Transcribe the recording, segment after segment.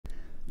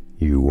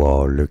You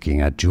are looking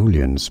at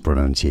Julian's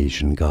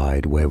pronunciation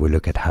guide, where we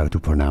look at how to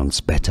pronounce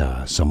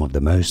better some of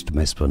the most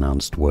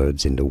mispronounced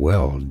words in the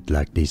world,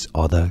 like this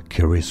other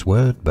curious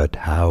word. But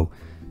how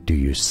do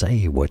you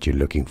say what you're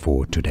looking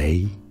for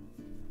today?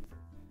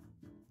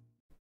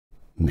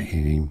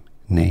 Name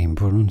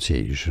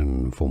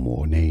pronunciation. For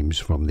more names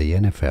from the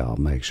NFL,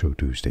 make sure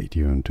to stay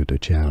tuned to the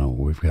channel.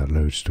 We've got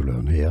loads to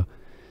learn here.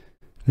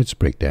 Let's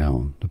break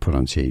down the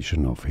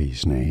pronunciation of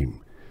his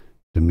name.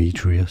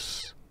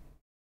 Demetrius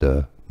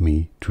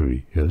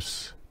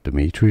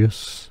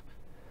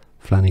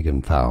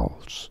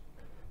Flannigan-Fowles.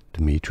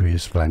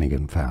 Demetrius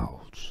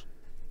Flannigan-Fowles.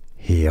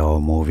 Here are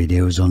more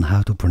videos on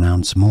how to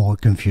pronounce more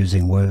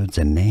confusing words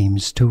and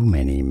names too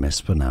many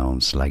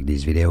mispronounced. Like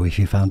this video if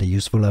you found it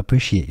useful. I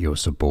appreciate your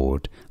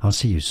support. I'll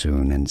see you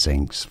soon and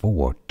thanks for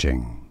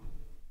watching.